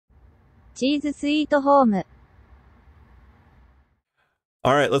チーズスイートホーム。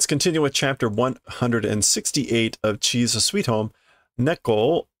 All right, let's continue with chapter 168 of Cheese a Sweet Home.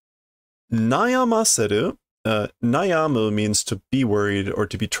 Neko nayamaseru. Nayamu means to be worried or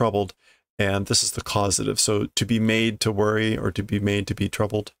to be troubled, and this is the causative. So to be made to worry or to be made to be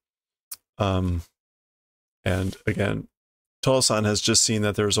troubled. And again, Toll-san has just seen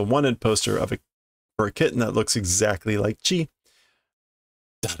that there's a wanted poster of for a kitten that looks exactly like Chi.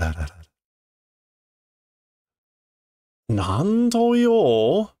 Nando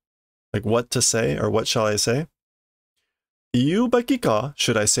yo? Like what to say or what shall I say? Iubaki ka?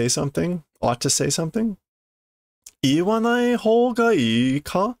 Should I say something? Ought to say something? Iwanai hou ga ii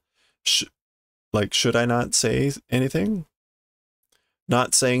ka? Like, should I not say anything?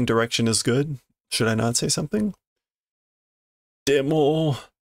 Not saying direction is good? Should I not say something? Demo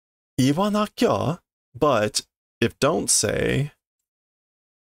iwanakya? But if don't say,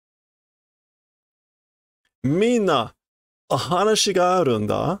 Minna hanashi ga aru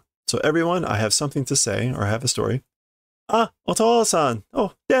nda. So everyone, I have something to say or I have a story. Ah, Otosan.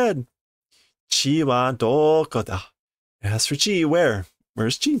 Oh, Dad. Chi wa doko da? As for Chi, where?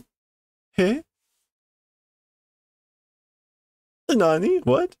 Where's Chi? Hey? Nani?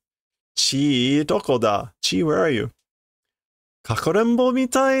 What? Chi doko da? Chi, where are you? Kakorembo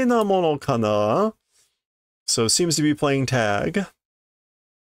mitai na mono kana? So seems to be playing tag.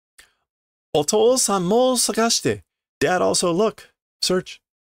 Otosan mo sagashite. Dad, also look. Search.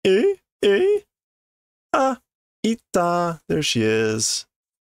 Eh? Eh? Ah, ita. There she is.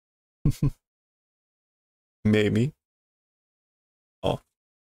 Maybe. Oh.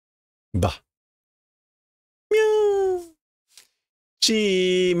 Bah. Meow.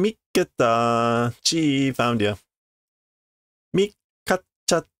 Chi miketa. Chi found you.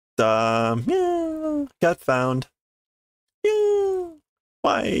 Mikachata. Meow. Got found. Meow.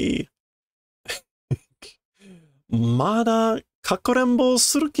 Why? Mada kakorembo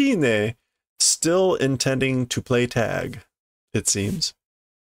suruki ne. Still intending to play tag, it seems.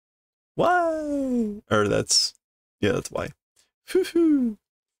 Why? Or that's, yeah, that's why. Hoo-hoo.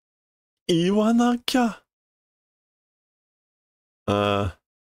 Iwanakya.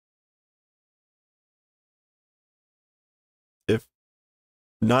 If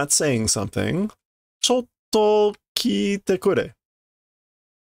not saying something, chotto kiite kure.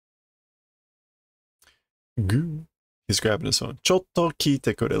 Goo. He's grabbing his phone. Chotto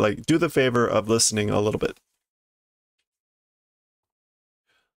kiite kure. Like, do the favor of listening a little bit.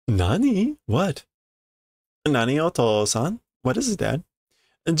 Nani? What? Nani oto-san? What is it, Dad?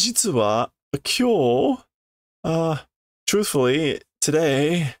 Jitsu wa kyou, truthfully,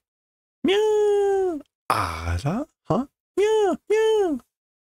 today, meow, ara? Huh? Meow, meow.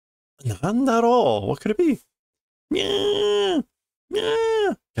 Nandaro? What could it be? Meow,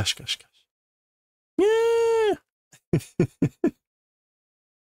 meow. Gosh, gosh, gosh. Meow.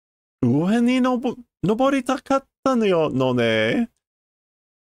 上に登りたかったのね.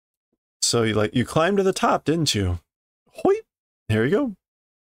 So you climbed to the top, didn't you? Hoi! Here you go.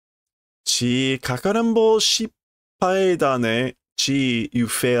 Chi kakarambo shippai da ne. Chi, you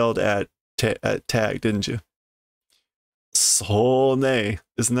failed at tag, didn't you? So ne.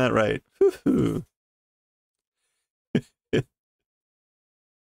 Isn't that right? Hoo-hoo.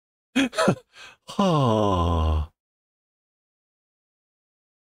 Oh.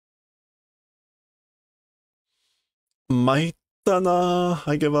 Maitana.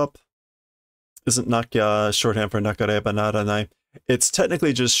 I give up. Isn't nakya shorthand for nakareba naranai? It's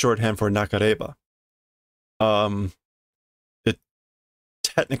technically just shorthand for nakareba. It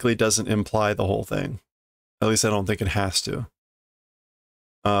technically doesn't imply the whole thing. At least I don't think it has to.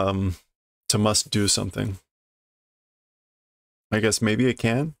 To must do something. I guess maybe it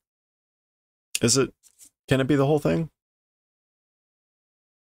can. Is it? Can it be the whole thing?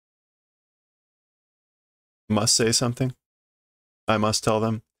 Must say something? I must tell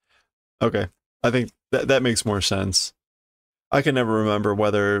them? Okay. I think that makes more sense. I can never remember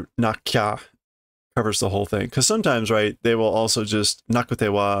whether nakya covers the whole thing. Because sometimes, right, they will also just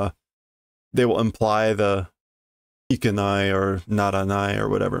nakute wa, they will imply the ikenai or naranai or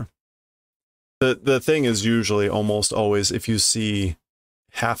whatever. The thing is usually almost always if you see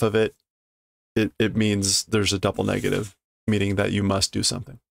half of it, it means there's a double negative, meaning that you must do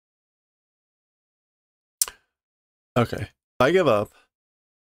something. Okay, I give up.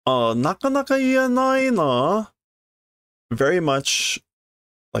 Nakanaka ianai na. Very much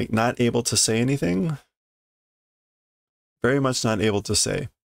like not able to say anything. Very much not able to say.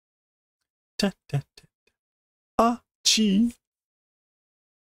 Ah, chi.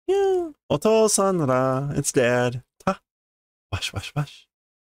 Yeah. Oto-san ra. It's Dad. Ta. Wash, wash, wash.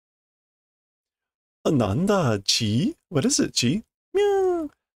 Nanda, chi? What is it, chi? Meow.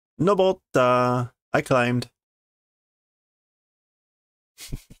 Nobotta. I climbed.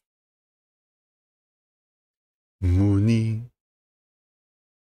 Muni.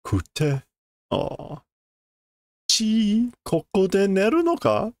 Kute. Oh. Chi, koko de neru no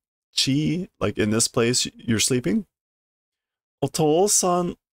ka? Chi, like in this place you're sleeping?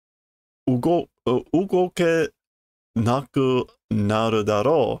 Otou-san ugoke naku naru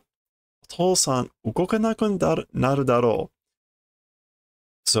daro. Otou-san ugoke naku naru daro.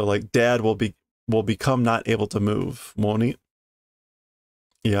 So like dad will become not able to move, won't he?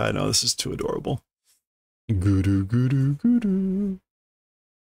 Yeah, I know, this is too adorable. Guru guru guru.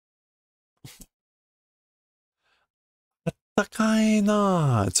 Atakai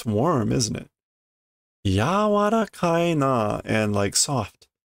na. It's warm, isn't it? Yawarakai na, and like soft.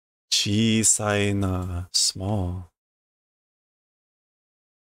 Chisai na, small.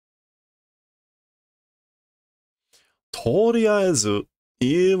 Toriaezu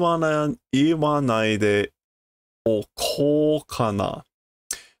iwanai de okou kana.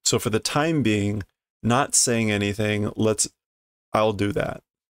 So for the time being, not saying anything, I'll do that.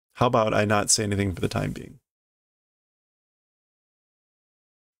 How about I not say anything for the time being?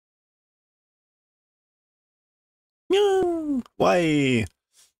 Why?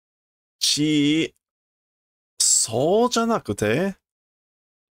 Chi, so janakute.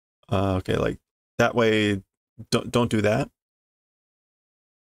 Okay, like that way, don't do that.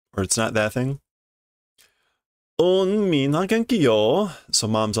 Or it's not that thing. Mina genki yo. So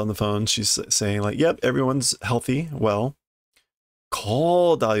mom's on the phone. She's saying like, yep, everyone's healthy, well.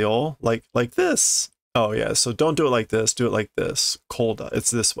 Kolda yo, like this. Oh yeah, so don't do it like this. Do it like this. Kolda. It's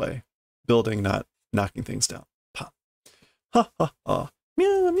this way. Building, not knocking things down. Pa. Ha ha ha.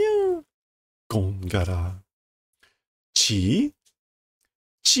 Meow meow. Gongara. Chi.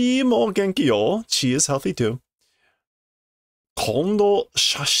 Chi mo genki yo. Chi is healthy too. Kondo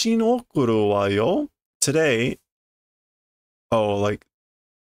shashin okuru wa yo. Today. Oh, like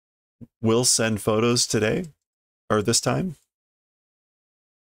we'll send photos today or this time.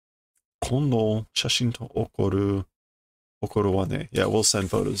 Kondo shashin to okoru wa ne. Yeah, we'll send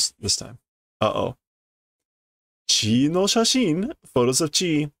photos this time. Uh-oh. Chi no shashin, photos of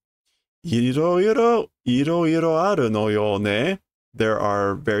chi. Iro aru no yo ne. There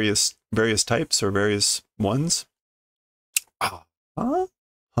are various types or various ones. Ah, huh?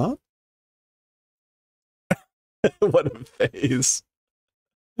 Huh? What a face.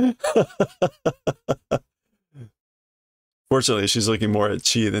 Fortunately, she's looking more at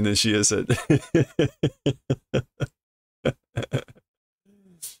chi than she is at.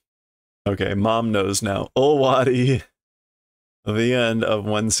 Okay, mom knows now. Owari. The end of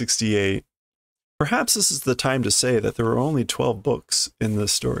 168. Perhaps this is the time to say that there are only 12 books in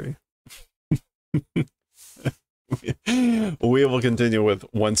this story. We will continue with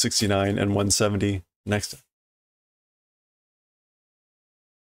 169 and 170 next time.